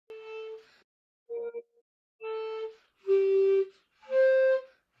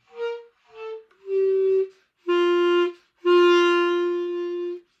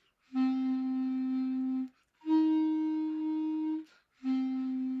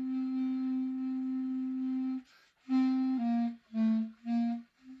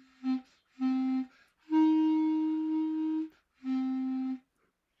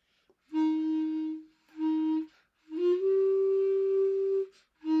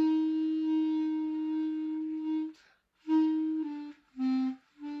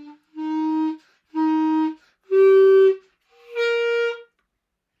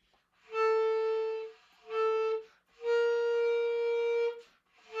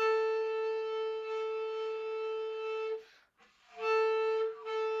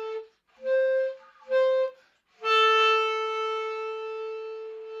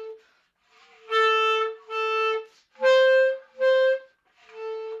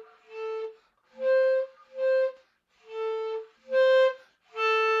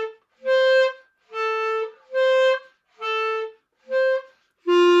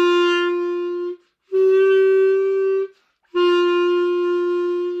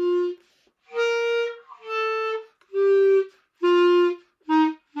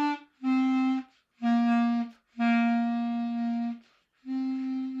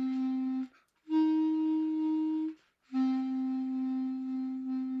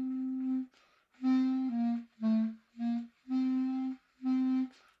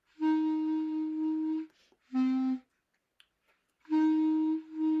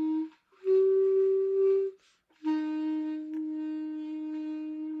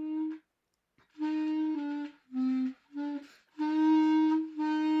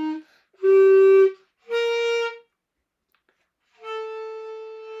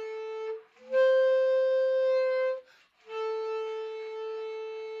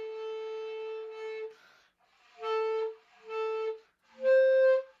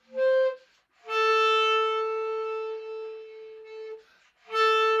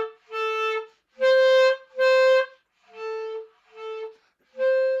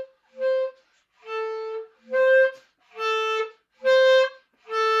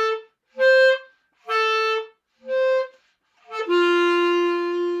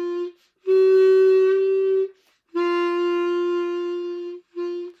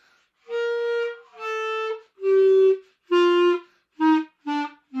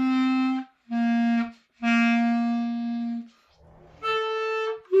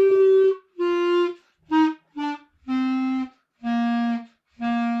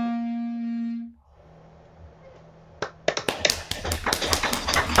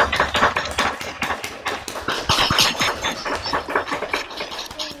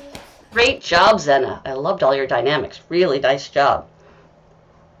job, Zena. I loved all your dynamics. Really nice job.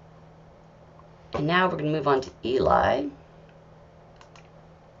 And now we're going to move on to Eli.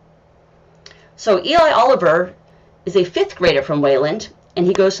 So Eli Oliver is a 5th grader from Wayland, and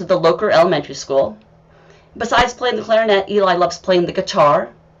he goes to the local elementary school. Besides playing the clarinet, Eli loves playing the guitar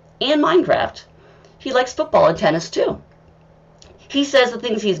and Minecraft. He likes football and tennis too. He says the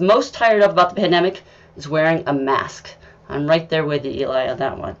things he's most tired of about the pandemic is wearing a mask. I'm right there with you, Eli, on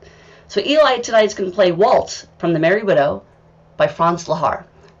that one. So Eli tonight is going to play Waltz from The Merry Widow by Franz Lehár.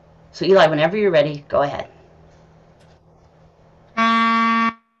 So Eli, whenever you're ready, go ahead.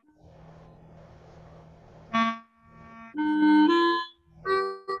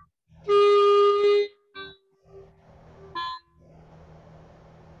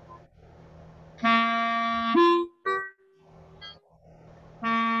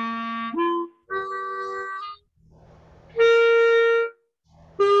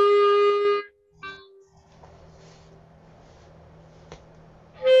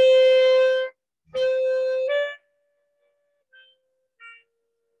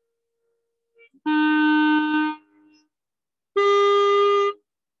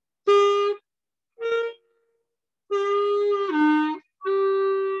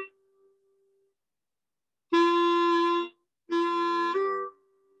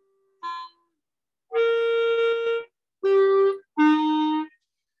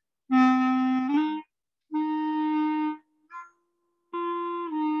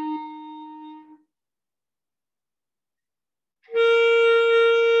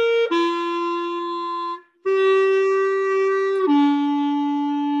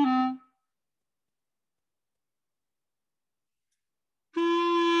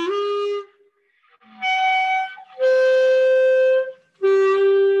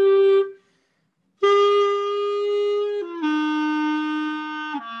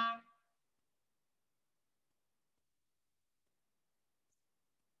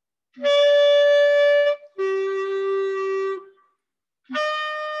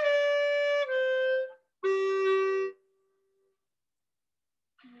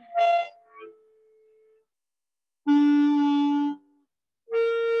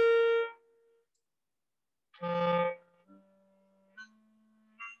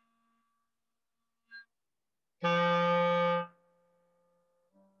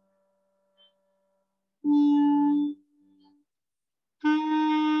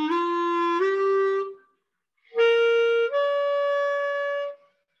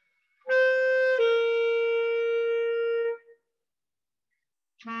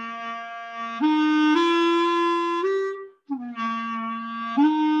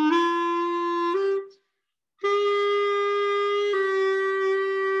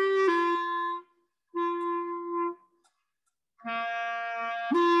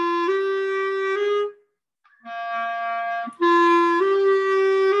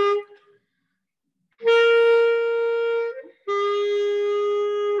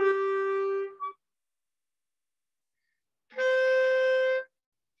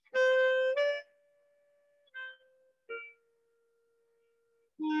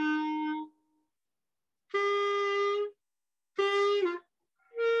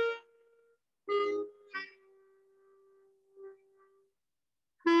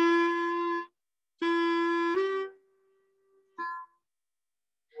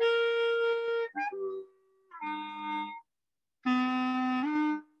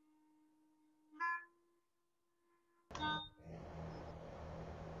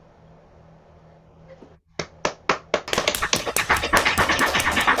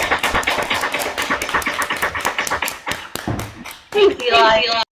 Thanks, Eli.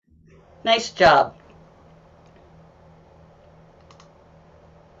 Nice job.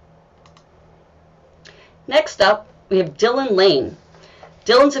 Next up, we have Dylan Lane.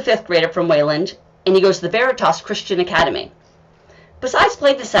 Dylan's a 5th grader from Wayland, and he goes to the Veritas Christian Academy. Besides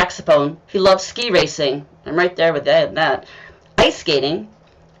playing the saxophone, he loves ski racing, I'm right there with that, ice skating,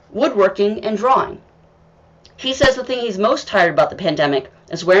 woodworking, and drawing. He says the thing he's most tired about the pandemic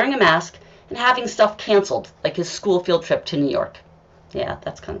is wearing a mask and having stuff canceled, like his school field trip to New York. Yeah,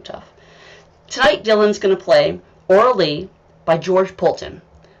 that's kind of tough. Tonight, Dylan's going to play Orally by George Poulton.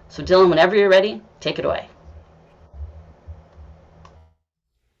 So Dylan, whenever you're ready, take it away.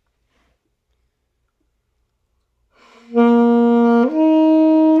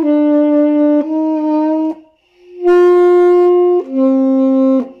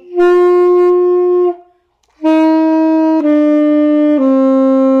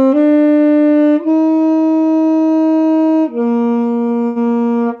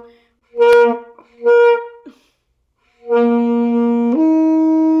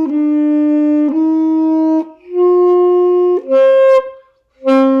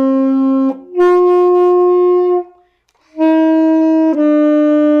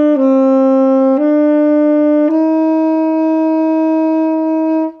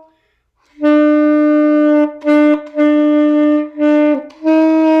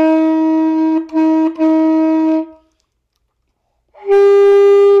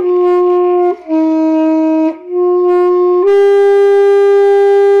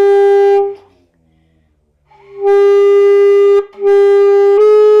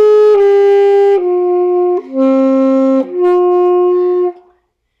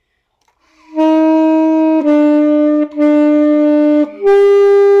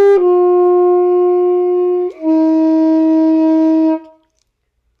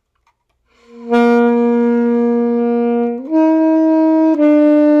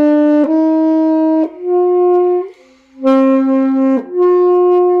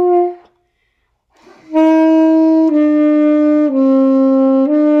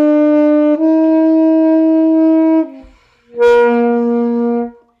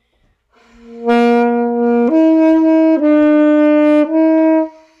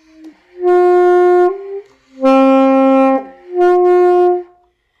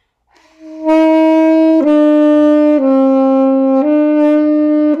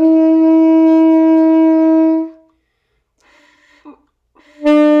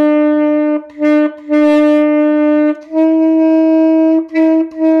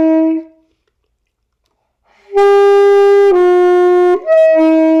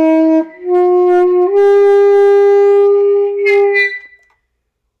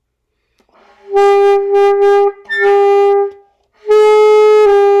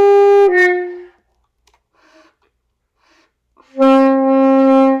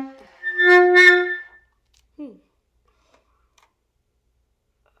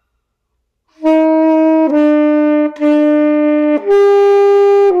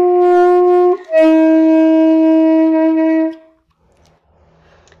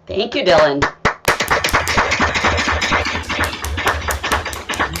 Thank you, Dylan.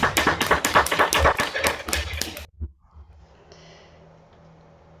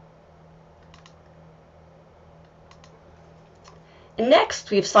 And next,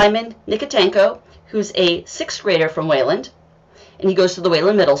 we have Simon Nikotenko, who's a 6th grader from Wayland, and he goes to the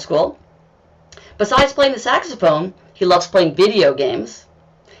Wayland Middle School. Besides playing the saxophone, he loves playing video games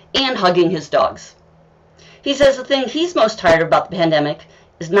and hugging his dogs. He says the thing he's most tired of about the pandemic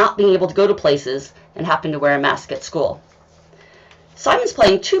is not being able to go to places and happen to wear a mask at school. Simon's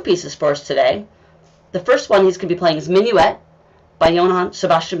playing 2 pieces for us today. The first one he's going to be playing is Minuet by Johann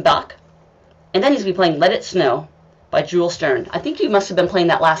Sebastian Bach, and then he's going to be playing Let It Snow by Jules Stern. I think you must have been playing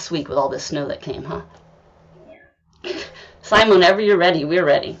that last week with all this snow that came, huh? Yeah. Simon, whenever you're ready, we're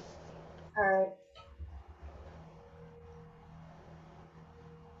ready. All right.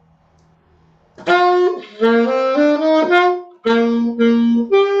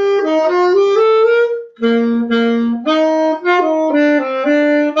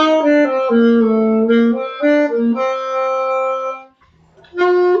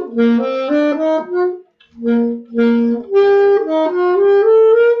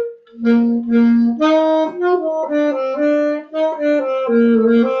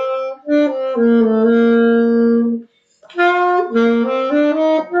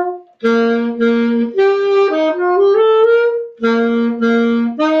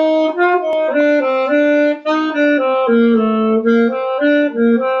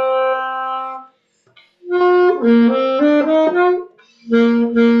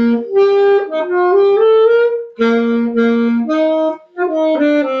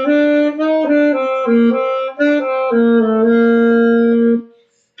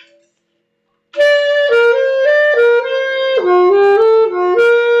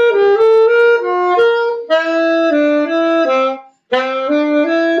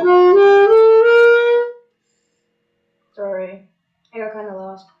 Sorry, I got kind of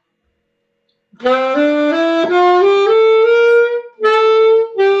lost.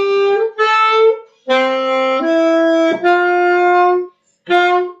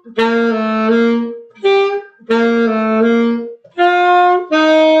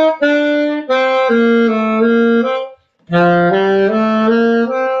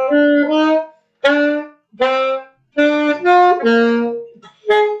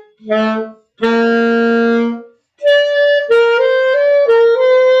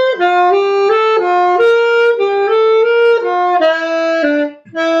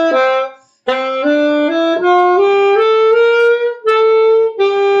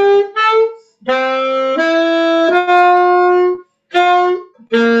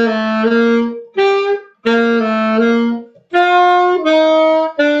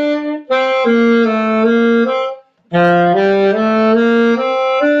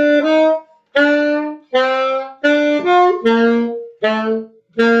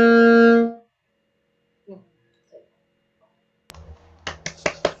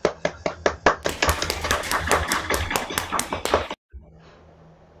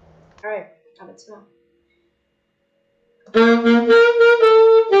 Alright, Let It Snow.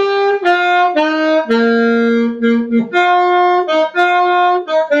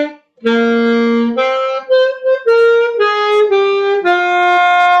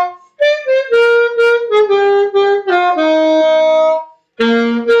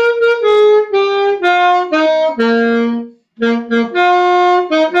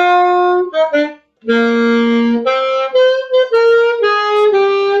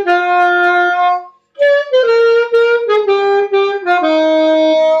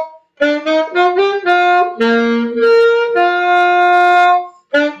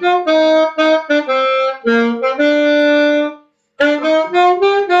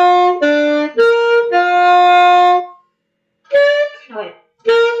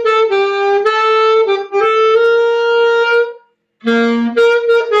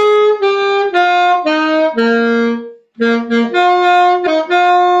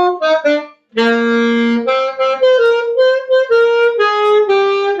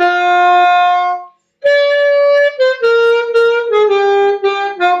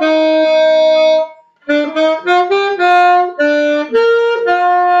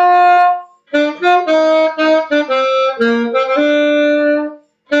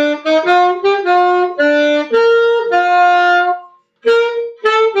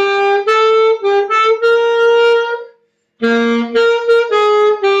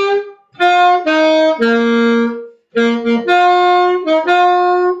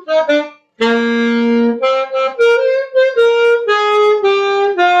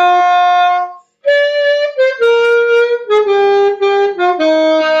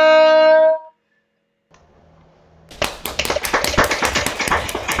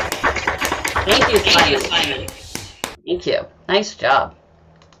 Nice job.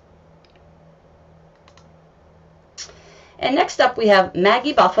 And next up we have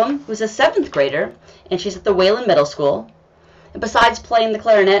Maggie Buffum, who's a 7th grader, and she's at the Wayland Middle School. And besides playing the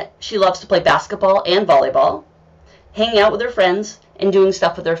clarinet, she loves to play basketball and volleyball, hanging out with her friends, and doing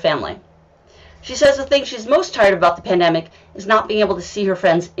stuff with her family. She says the thing she's most tired of about the pandemic is not being able to see her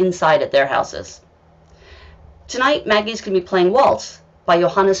friends inside at their houses. Tonight, Maggie's going to be playing Waltz by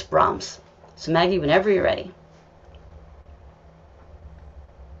Johannes Brahms. So Maggie, whenever you're ready.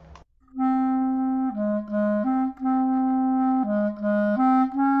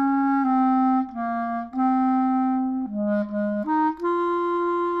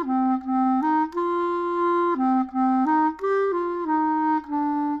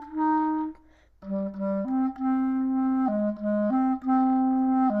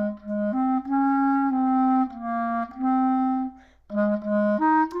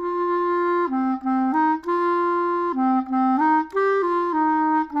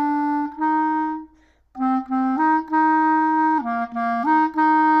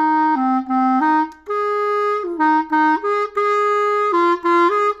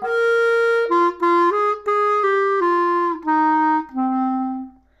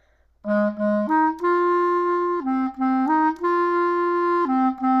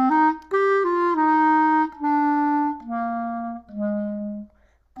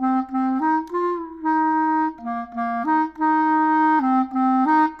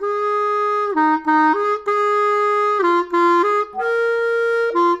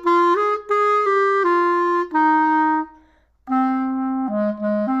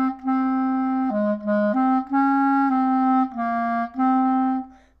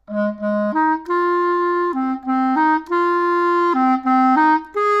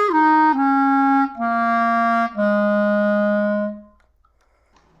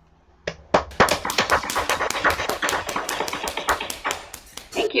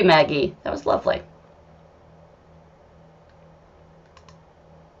 Thank you, Maggie. That was lovely.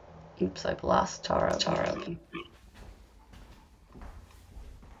 Oops, I've lost Tara.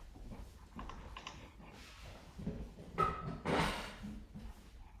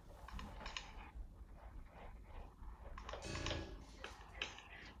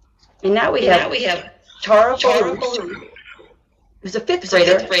 And now we have Tara Balloon, who's a 5th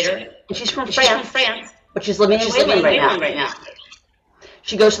grader, and she's from France, but she's living in Wayland right now.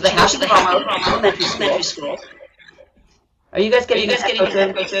 She goes to the Happy Hollow Elementary School. Are you guys getting echoes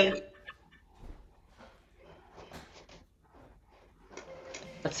in?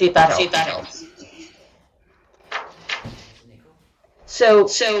 Let's see if that helps. So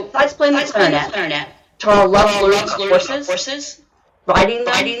besides playing the clarinet, Tara loves learning horses, riding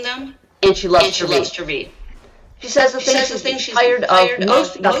them, and she loves to read. She says the thing she's tired of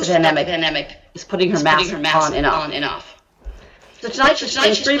most about the pandemic is putting her mask on and off. So tonight she's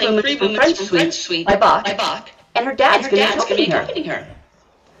playing Free Movement from French Suite by Bach, and her dad's going to be accompanying her.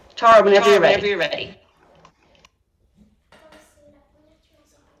 Tara, whenever you're ready.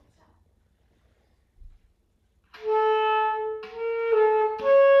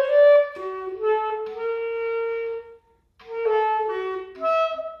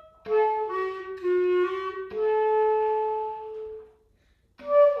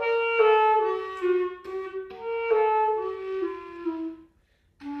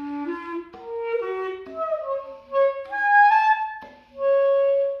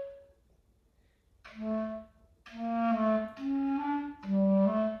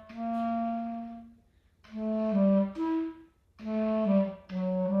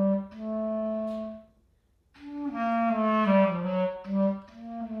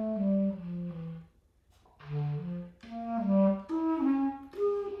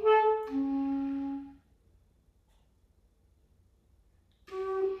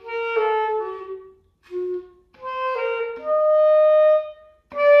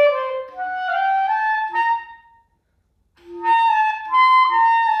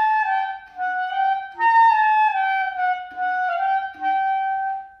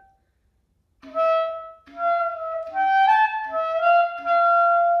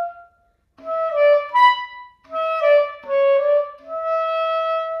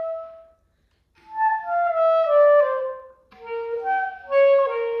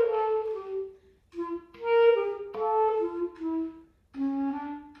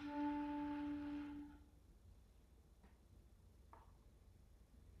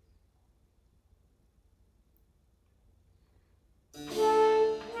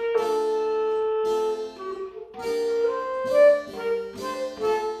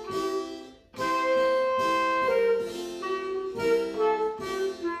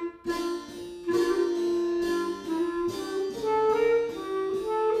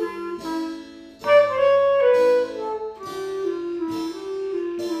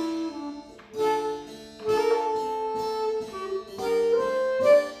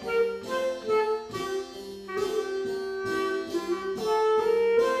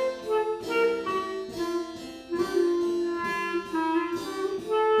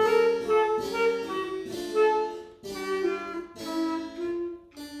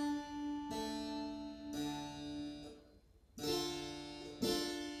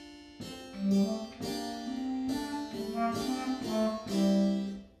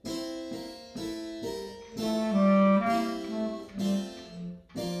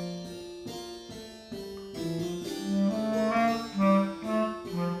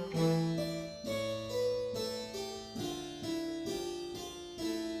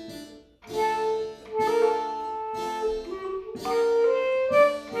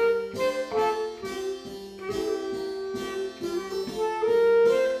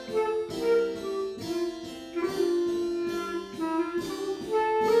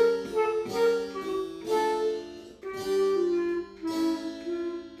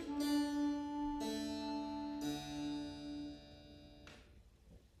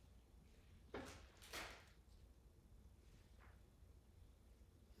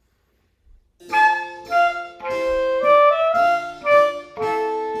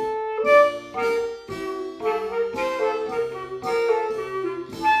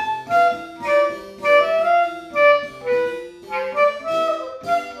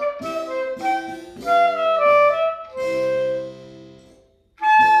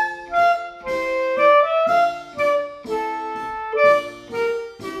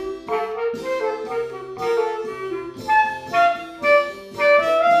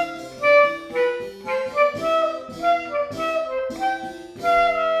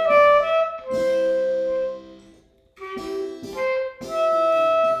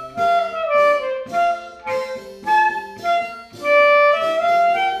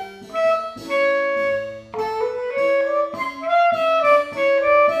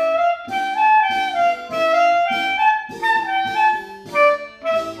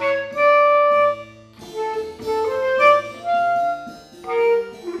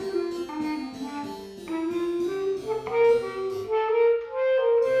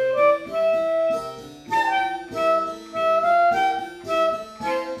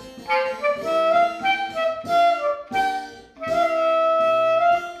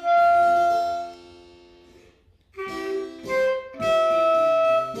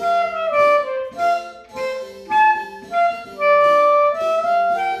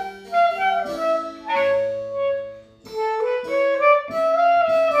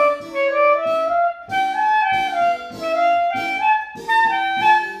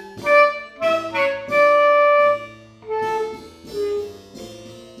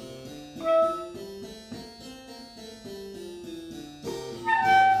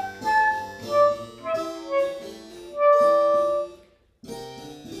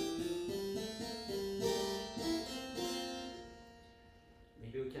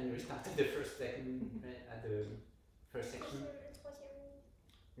 maybe we can restart at the first section.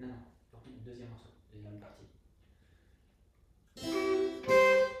 Non, non, deuxième morceau, deuxième partie.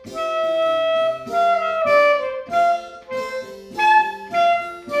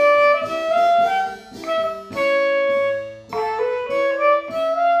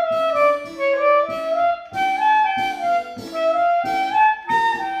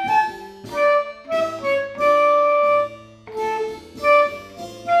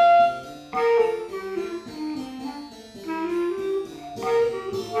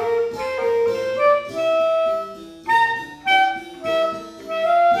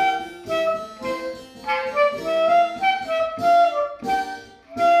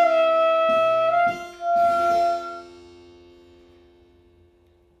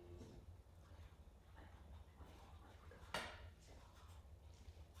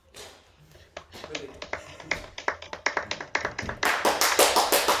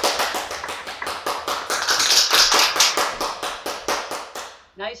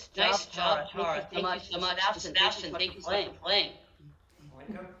 Nice job, Tara. Thank you so much. Sebastian, thank you so much for playing.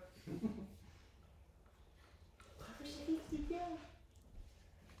 Welcome.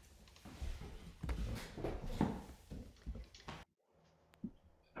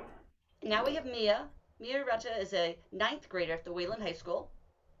 Now we have Mia. Mia Retta is a 9th grader at the Wayland High School.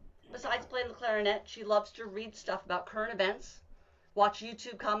 Besides playing the clarinet, she loves to read stuff about current events, watch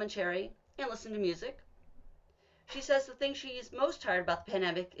YouTube commentary, and listen to music. She says the thing she's most tired about the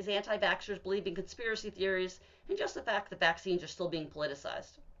pandemic is anti-vaxxers believing conspiracy theories and just the fact that vaccines are still being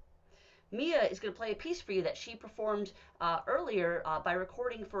politicized. Mia is going to play a piece for you that she performed earlier by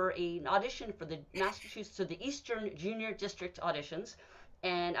recording for an audition for the Massachusetts, so the Eastern Junior District auditions.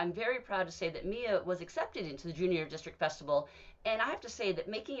 And I'm very proud to say that Mia was accepted into the Junior District Festival. And I have to say that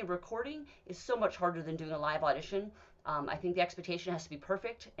making a recording is so much harder than doing a live audition. I think the expectation has to be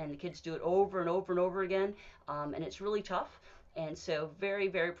perfect, and the kids do it over and over and over again, and it's really tough. And so very,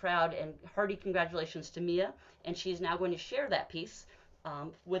 very proud and hearty congratulations to Mia. And she's now going to share that piece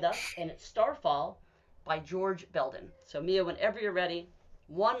with us, and it's Starfall by George Belden. So Mia, whenever you're ready,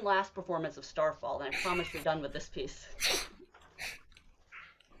 one last performance of Starfall, and I promise you're done with this piece.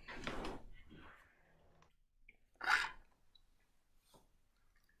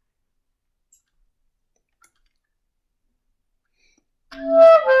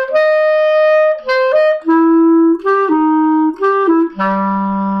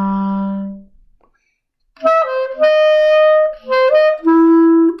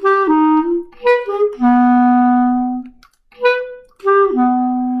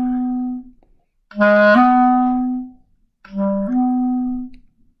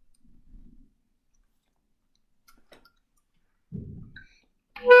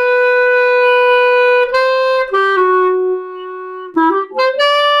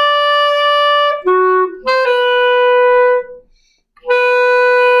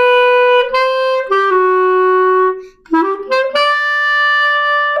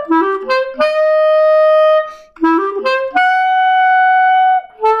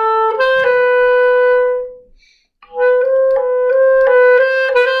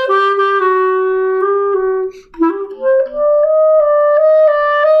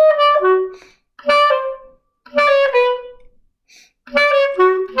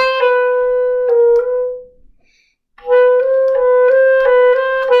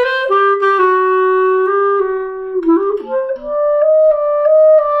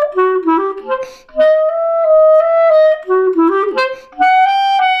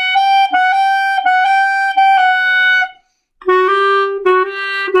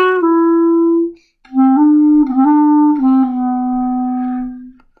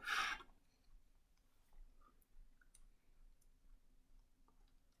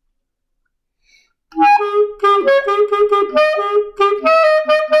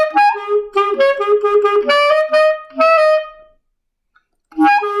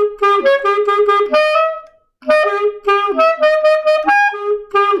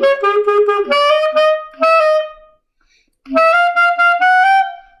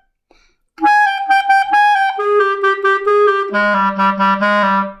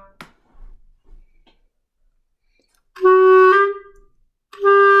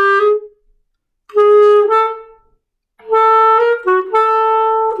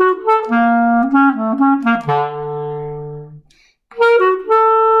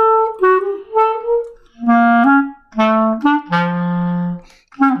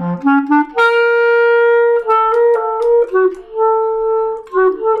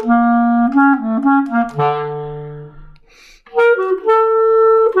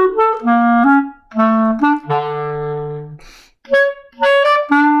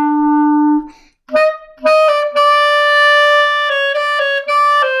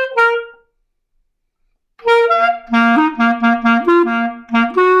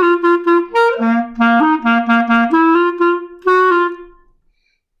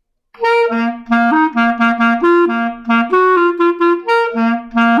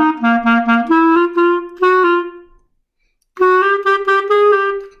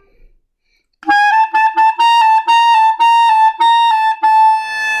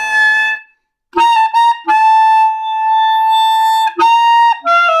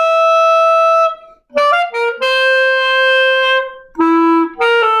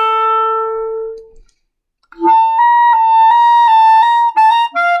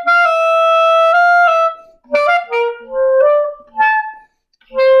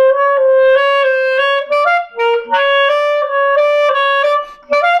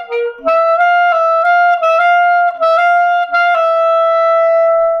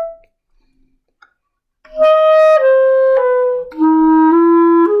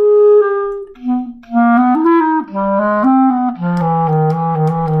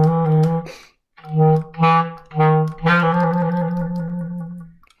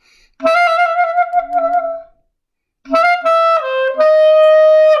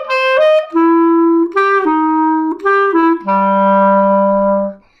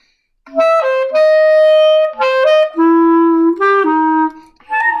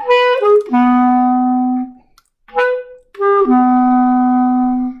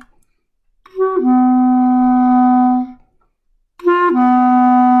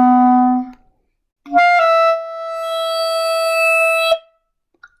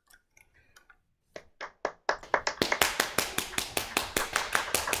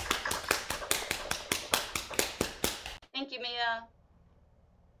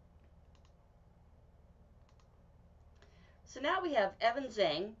 So now we have Evan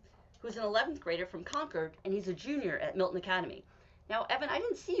Zhang, who's an 11th grader from Concord, and he's a junior at Milton Academy. Now, Evan, I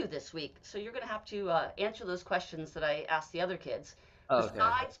didn't see you this week, so you're going to have to answer those questions that I asked the other kids. Oh, okay.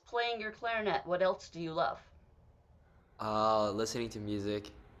 Besides playing your clarinet, what else do you love? Listening to music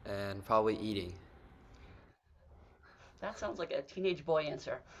and probably eating. That sounds like a teenage boy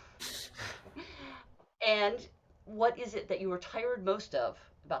answer. And what is it that you were tired most of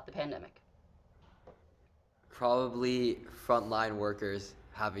about the pandemic? Probably frontline workers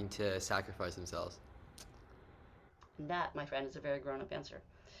having to sacrifice themselves. And that, my friend, is a very grown-up answer.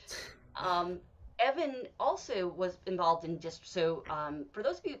 Um, Evan also was involved in for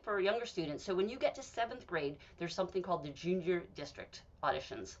those of you for younger students, so when you get to seventh grade, there's something called the junior district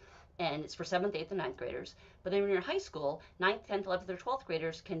auditions, and it's for seventh, eighth, and ninth graders. But then when you're in high school, ninth, 10th, 11th, or 12th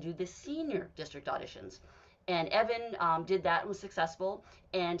graders can do the senior district auditions. And Evan did that and was successful.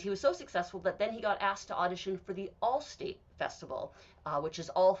 And he was so successful that then he got asked to audition for the All-State Festival, which is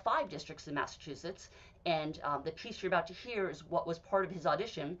all 5 districts in Massachusetts. And the piece you're about to hear is what was part of his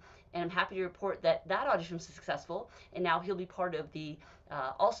audition. And I'm happy to report that that audition was successful. And now he'll be part of the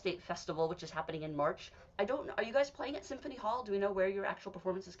All-State Festival, which is happening in March. I don't know. Are you guys playing at Symphony Hall? Do we know where your actual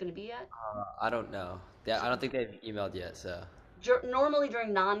performance is going to be at? I don't know. I don't think they've emailed yet, so. Normally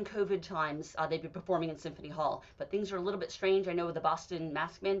during non-COVID times, they'd be performing in Symphony Hall, but things are a little bit strange. I know with the Boston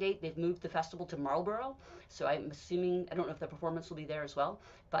mask mandate, they've moved the festival to Marlborough, so I'm assuming, I don't know if the performance will be there as well,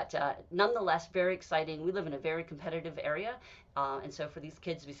 but nonetheless, very exciting. We live in a very competitive area, and so for these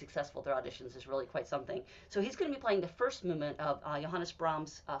kids to be successful at their auditions is really quite something. So he's going to be playing the first movement of Johannes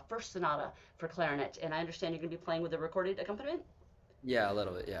Brahms' first sonata for clarinet, and I understand you're going to be playing with a recorded accompaniment? Yeah, a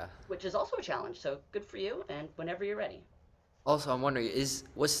little bit, yeah. Which is also a challenge, so good for you, and whenever you're ready. Also, I'm wondering,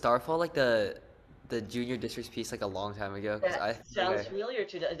 was Starfall like the junior district's piece like a long time ago? Because I That sounds familiar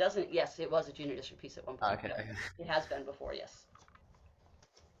to it. Doesn't? Yes, it was a junior district piece at one point. Okay. It has been before, yes.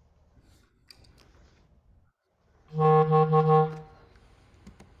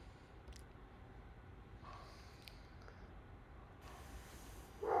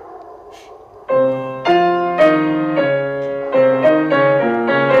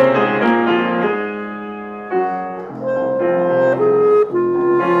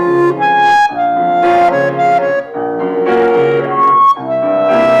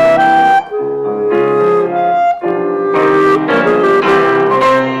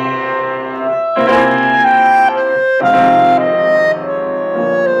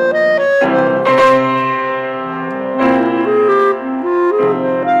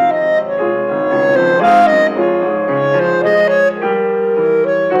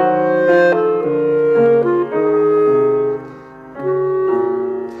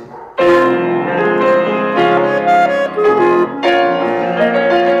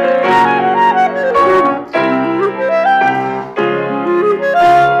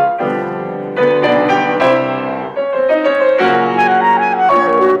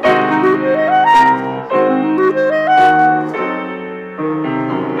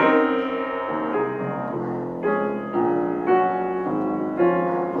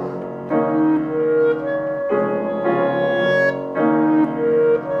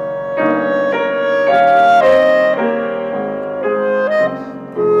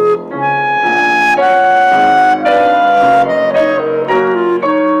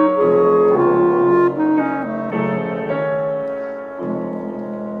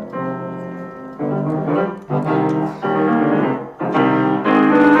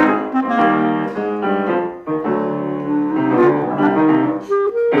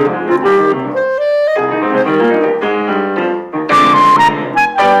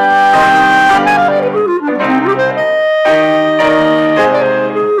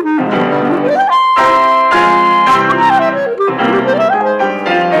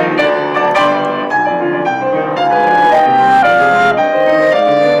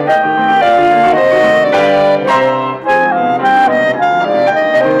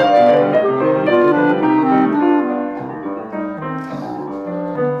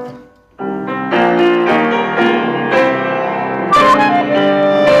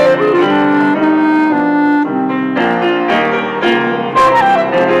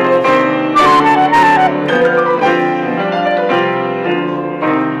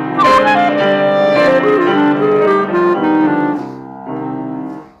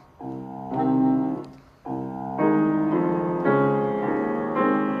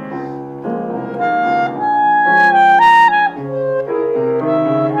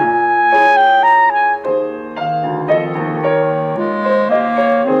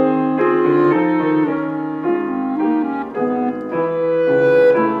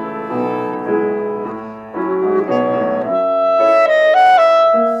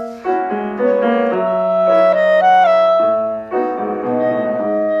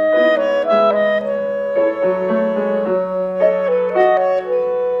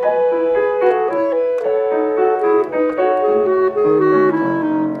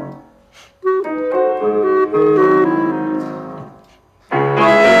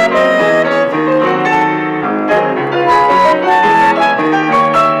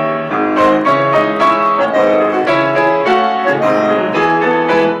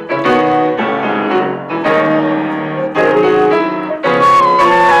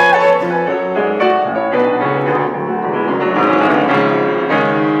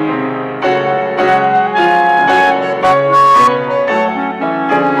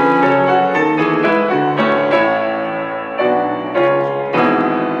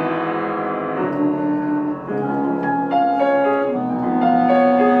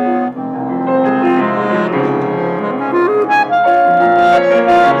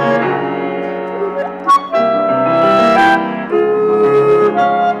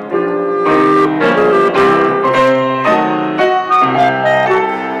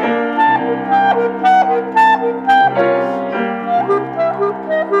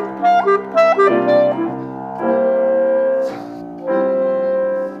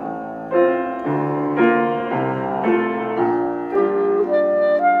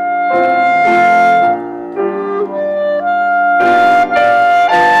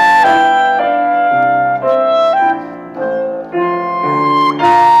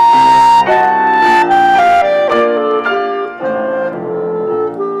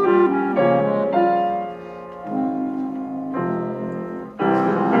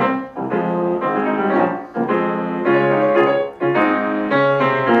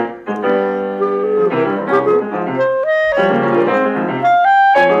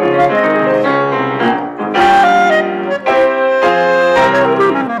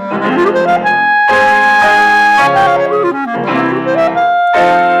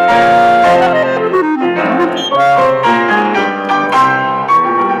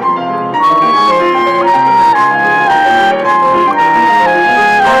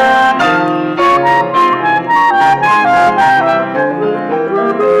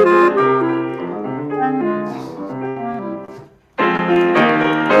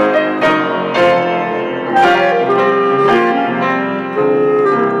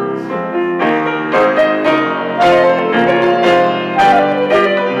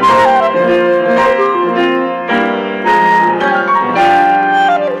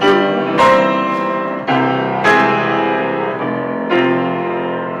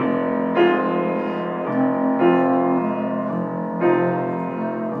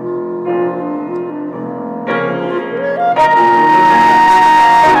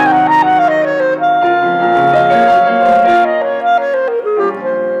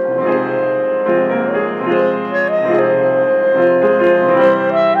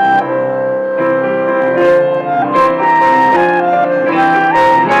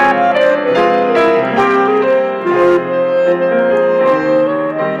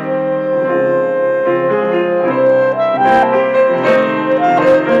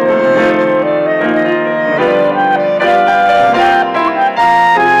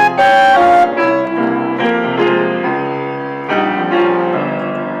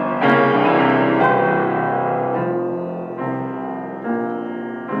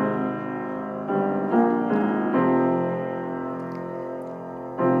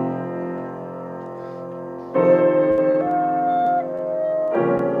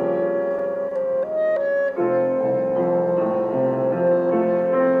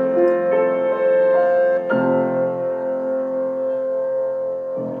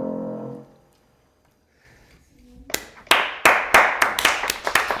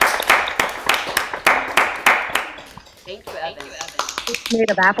 Thank you, Evan.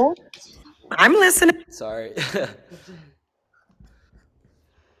 Made of apple? I'm listening. Sorry.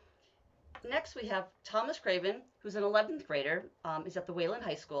 Next, we have Thomas Craven, who's an 11th grader. He's at the Wayland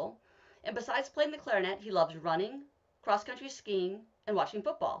High School. And besides playing the clarinet, he loves running, cross-country skiing, and watching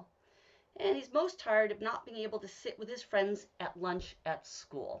football. And he's most tired of not being able to sit with his friends at lunch at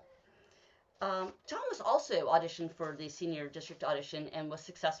school. Thomas also auditioned for the senior district audition and was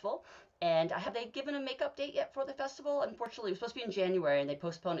successful. And have they given a makeup date yet for the festival? Unfortunately, it was supposed to be in January and they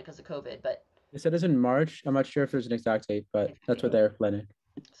postponed it because of COVID. But They said it's in March. I'm not sure if there's an exact date, but that's what they're planning.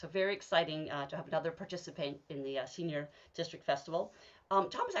 so very exciting to have another participant in the senior district festival.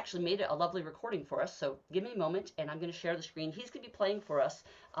 Thomas actually made a lovely recording for us. So give me a moment, and I'm going to share the screen. He's going to be playing for us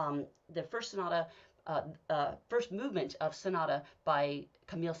the first sonata, first movement of Sonata by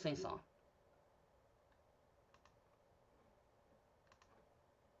Camille Saint-Saëns.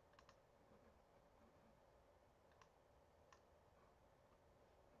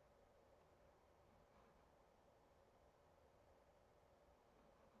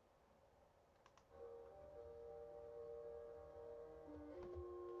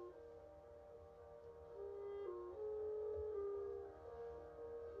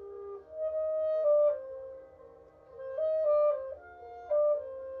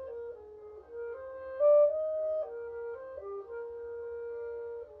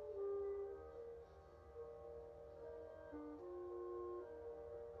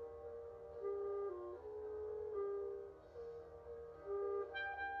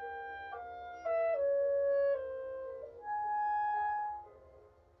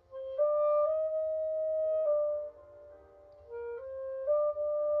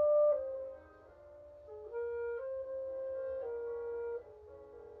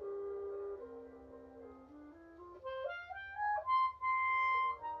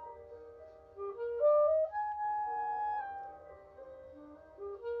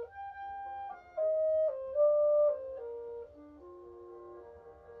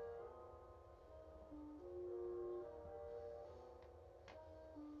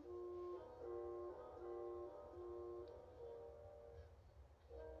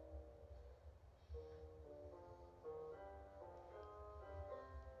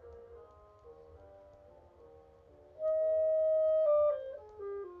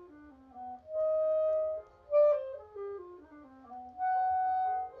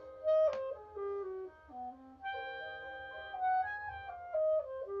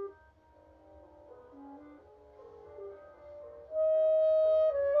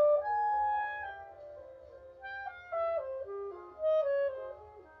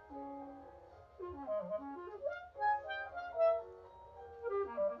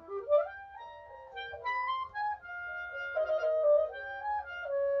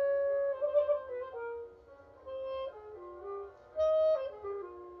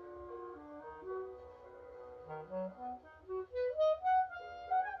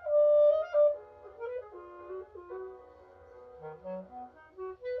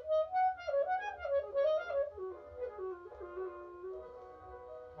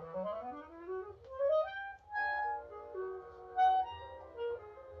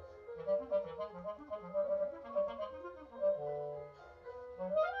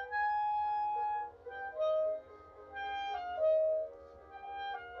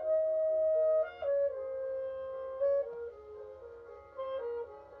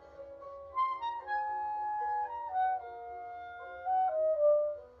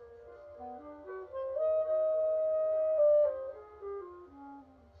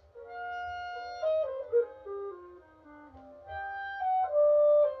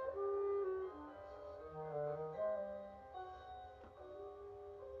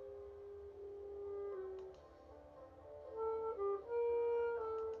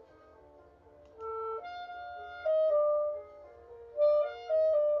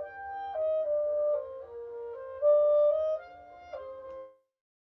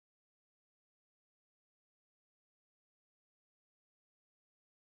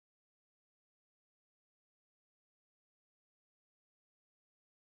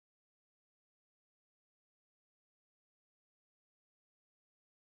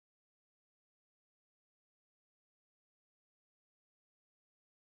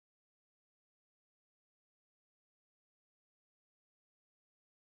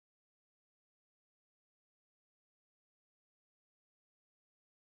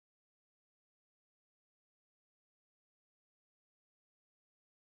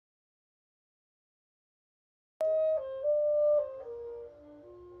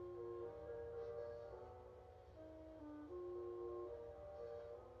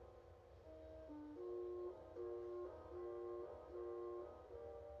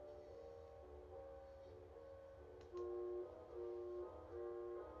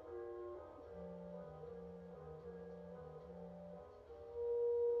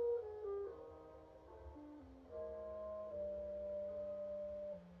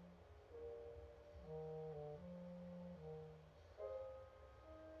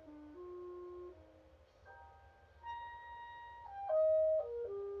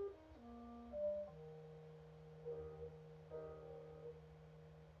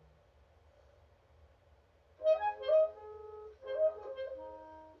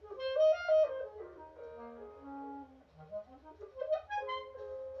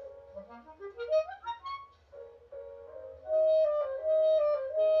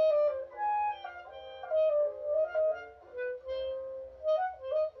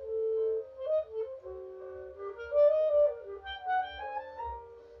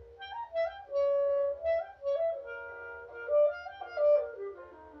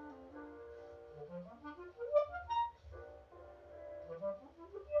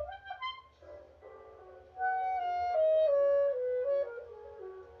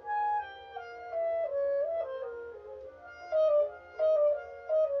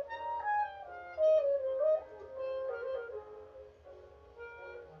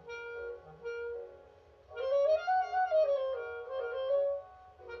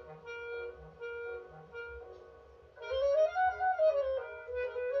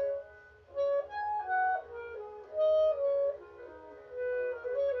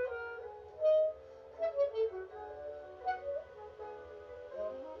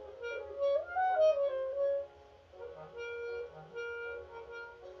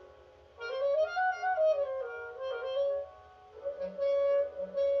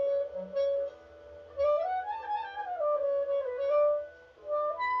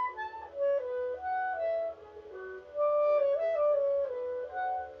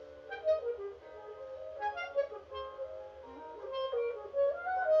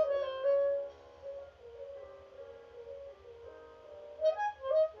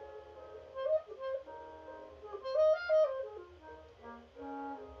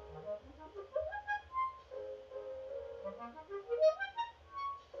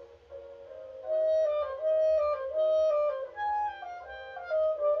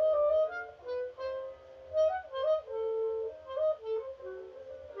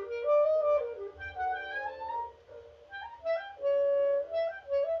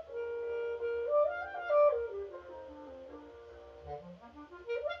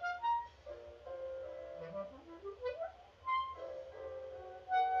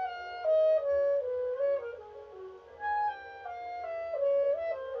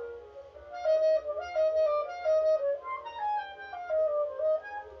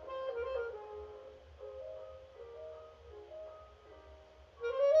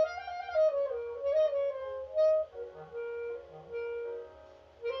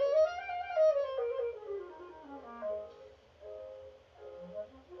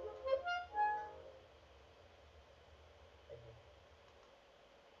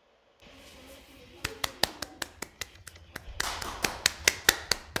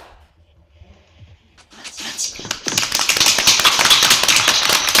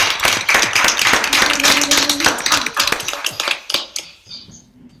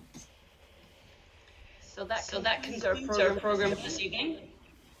 So that concludes our program for this evening.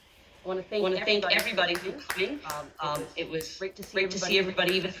 I want to thank everybody for coming. It was great to see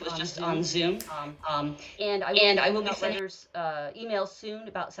everybody, even if it was just on Zoom. And I will be sending letters, emails soon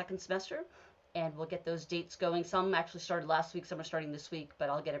about second semester, and we'll get those dates going. Some actually started last week, some are starting this week, but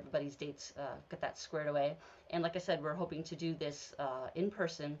I'll get everybody's dates, get that squared away. And like I said, we're hoping to do this in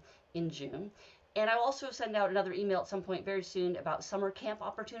person in June. And I'll also send out another email at some point very soon about summer camp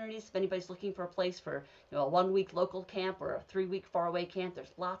opportunities. If anybody's looking for a place for, a 1 week local camp or a 3 week faraway camp,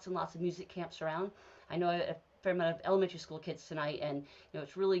 there's lots and lots of music camps around. I know a fair amount of elementary school kids tonight, and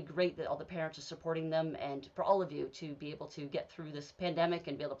it's really great that all the parents are supporting them, and for all of you to be able to get through this pandemic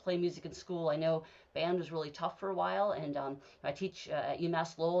and be able to play music in school. I know band was really tough for a while, and I teach at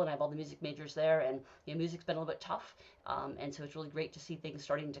UMass Lowell, and I have all the music majors there, and music's been a little bit tough, and so it's really great to see things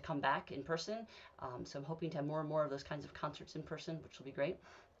starting to come back in person. So I'm hoping to have more and more of those kinds of concerts in person, which will be great.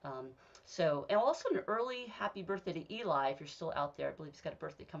 And also an early happy birthday to Eli, if you're still out there. I believe he's got a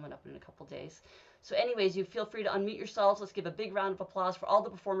birthday coming up in a couple days. So anyways, you feel free to unmute yourselves. Let's give a big round of applause for all the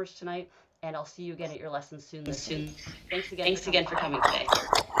performers tonight, and I'll see you again at your lessons soon. Thanks again for coming today.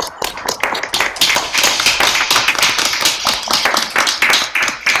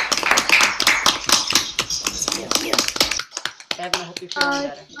 Evan, I hope you're feeling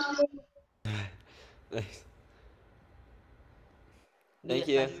better. Thanks. Mia, Thank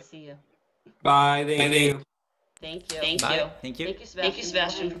you. Nice to see you. Bye. Thank you. Thank you. Bye. Thank you. Thank you,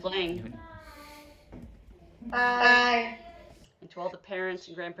 Sebastian, for playing. Bye. And to all the parents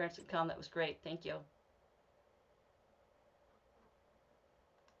and grandparents that come, that was great. Thank you.